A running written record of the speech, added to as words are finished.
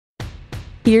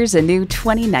Here's a new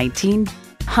 2019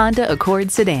 Honda Accord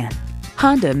sedan.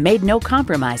 Honda made no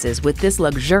compromises with this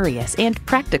luxurious and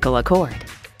practical Accord.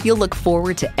 You'll look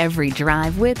forward to every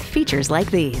drive with features like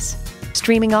these: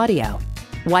 streaming audio,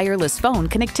 wireless phone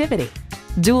connectivity,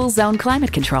 dual zone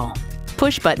climate control,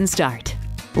 push button start,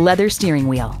 leather steering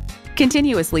wheel,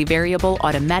 continuously variable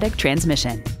automatic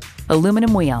transmission,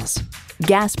 aluminum wheels,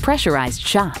 gas pressurized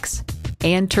shocks,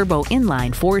 and turbo inline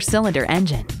 4-cylinder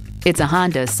engine. It's a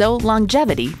Honda, so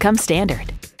longevity comes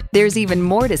standard. There's even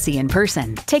more to see in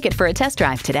person. Take it for a test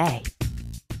drive today.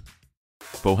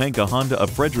 Pohanka Honda of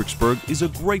Fredericksburg is a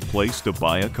great place to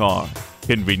buy a car.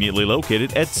 Conveniently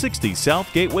located at 60 South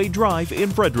Gateway Drive in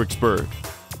Fredericksburg.